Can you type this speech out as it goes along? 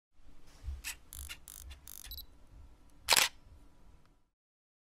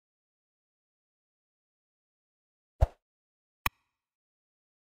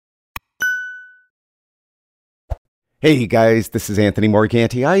Hey guys, this is Anthony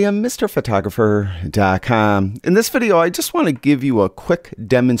Morganti. I am MrPhotographer.com. In this video, I just want to give you a quick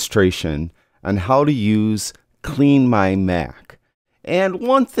demonstration on how to use CleanMyMac. And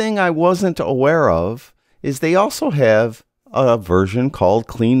one thing I wasn't aware of is they also have a version called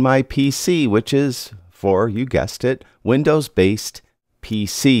CleanMyPC, which is for, you guessed it, Windows-based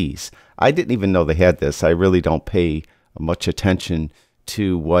PCs. I didn't even know they had this. I really don't pay much attention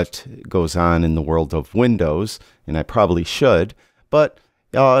to what goes on in the world of Windows, and I probably should, but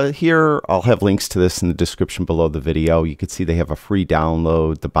here I'll have links to this in the description below the video. You can see they have a free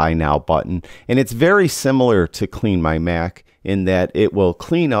download, the Buy Now button, and it's very similar to CleanMyMac in that it will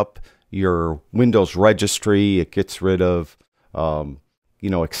clean up your Windows registry. It gets rid of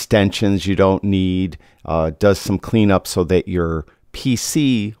extensions you don't need, does some cleanup so that your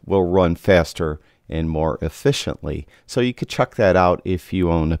PC will run faster and more efficiently. So you could check that out if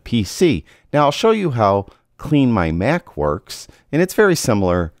you own a PC. Now I'll show you how CleanMyMac works, and it's very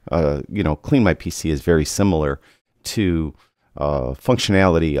similar. CleanMyPC is very similar to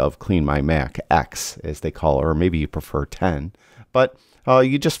functionality of CleanMyMac X, as they call it, or maybe you prefer 10. But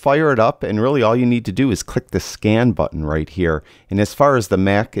you just fire it up, and really all you need to do is click the scan button right here. And as far as the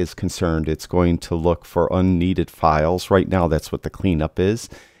Mac is concerned, it's going to look for unneeded files. Right now that's what the cleanup is.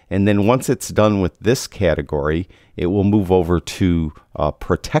 And then once it's done with this category, it will move over to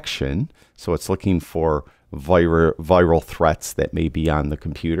protection. So it's looking for viral threats that may be on the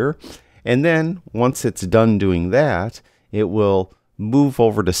computer. And then once it's done doing that, it will move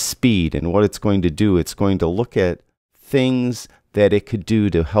over to speed. And what it's going to do, it's going to look at things that it could do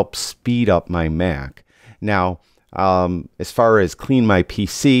to help speed up my Mac. Now, as far as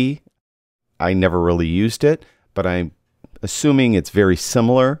CleanMyPC, I never really used it, but I'm assuming it's very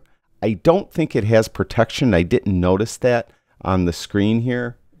similar. I don't think it has protection. I didn't notice that on the screen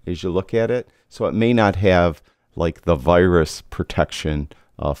here as you look at it. So it may not have like the virus protection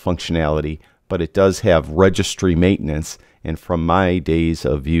functionality, but it does have registry maintenance. And from my days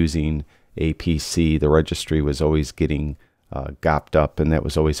of using a PC, the registry was always getting gopped up, and that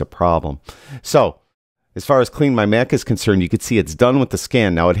was always a problem. So as far as CleanMyMac is concerned, you can see it's done with the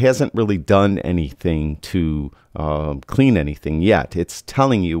scan. Now, it hasn't really done anything to clean anything yet. It's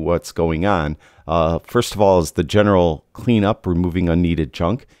telling you what's going on. First of all is the general cleanup, removing unneeded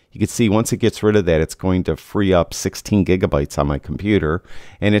junk. You can see once it gets rid of that, it's going to free up 16 gigabytes on my computer.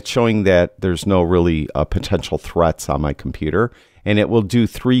 And it's showing that there's no really potential threats on my computer. And it will do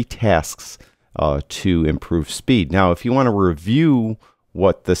 3 tasks to improve speed. Now, if you want to review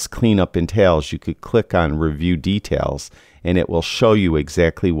what this cleanup entails, you could click on Review Details, and it will show you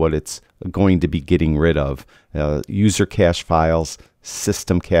exactly what it's going to be getting rid of. User cache files,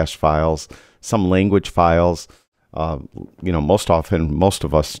 system cache files, some language files. Most often, most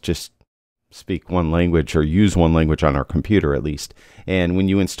of us just speak one language or use one language on our computer at least. And when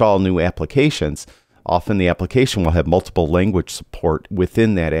you install new applications, often the application will have multiple language support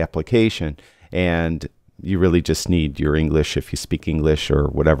within that application, and you really just need your English if you speak English or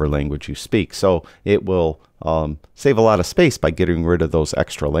whatever language you speak. So it will save a lot of space by getting rid of those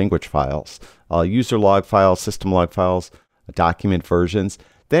extra language files. User log files, system log files, document versions.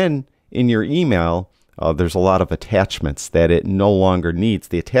 Then in your email, there's a lot of attachments that it no longer needs.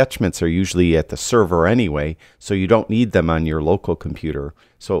 The attachments are usually at the server anyway, so you don't need them on your local computer.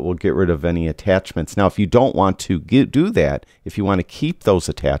 So it will get rid of any attachments. Now, if you don't want to do that, if you want to keep those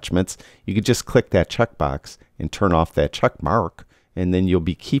attachments, you could just click that checkbox and turn off that check mark, and then you'll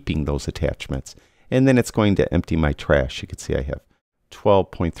be keeping those attachments. And then it's going to empty my trash. You can see I have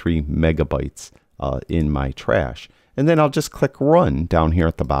 12.3 megabytes in my trash. And then I'll just click Run down here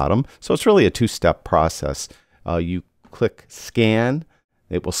at the bottom. So it's really a 2-step process. You click Scan.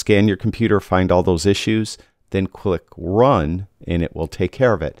 It will scan your computer, find all those issues. Then click Run, and it will take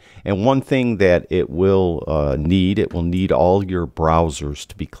care of it. And one thing that it will need all your browsers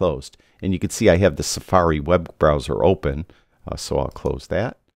to be closed. And you can see I have the Safari web browser open, so I'll close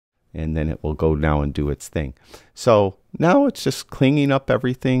that. And then it will go now and do its thing. So now it's just cleaning up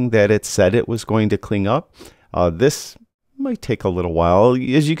everything that it said it was going to clean up. This might take a little while.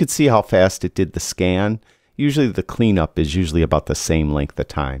 As you can see how fast it did the scan. Usually the cleanup is usually about the same length of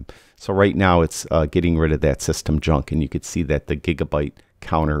time. So right now it's getting rid of that system junk, and you can see that the gigabyte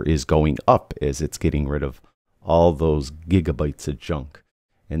counter is going up as it's getting rid of all those gigabytes of junk.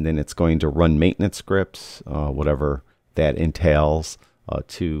 And then it's going to run maintenance scripts, whatever that entails,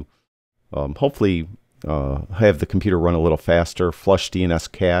 to hopefully have the computer run a little faster, flush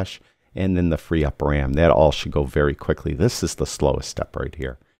DNS cache, and then the free up RAM. That all should go very quickly. This is the slowest step right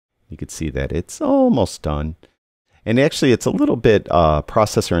here. You can see that it's almost done. And actually, it's a little bit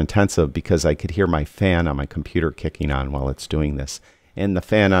processor intensive because I could hear my fan on my computer kicking on while it's doing this. And the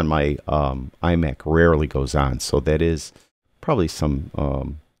fan on my iMac rarely goes on. So that is probably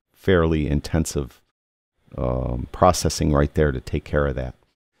some fairly intensive processing right there to take care of that.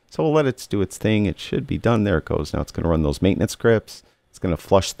 So we'll let it do its thing. It should be done. There it goes. Now it's going to run those maintenance scripts. It's going to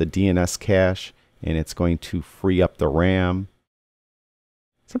flush the DNS cache, and it's going to free up the RAM.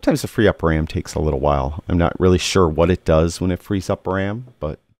 Sometimes the free up RAM takes a little while. I'm not really sure what it does when it frees up RAM,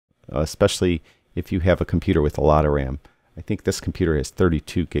 but especially if you have a computer with a lot of RAM. I think this computer has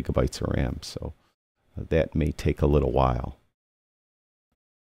 32 gigabytes of RAM, so that may take a little while.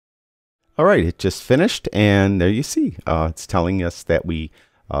 All right, it just finished, and there you see. It's telling us that we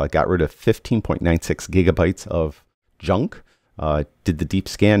got rid of 15.96 gigabytes of junk. Did the deep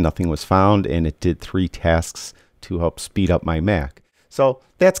scan, nothing was found, and it did 3 tasks to help speed up my Mac. So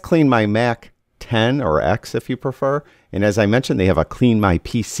that's CleanMyMac 10 or X if you prefer. And as I mentioned, they have a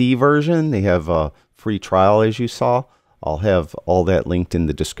CleanMyPC version. They have a free trial, as you saw. I'll have all that linked in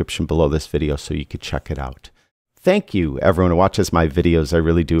the description below this video so you could check it out. Thank you, everyone who watches my videos. I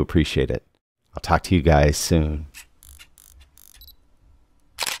really do appreciate it. I'll talk to you guys soon.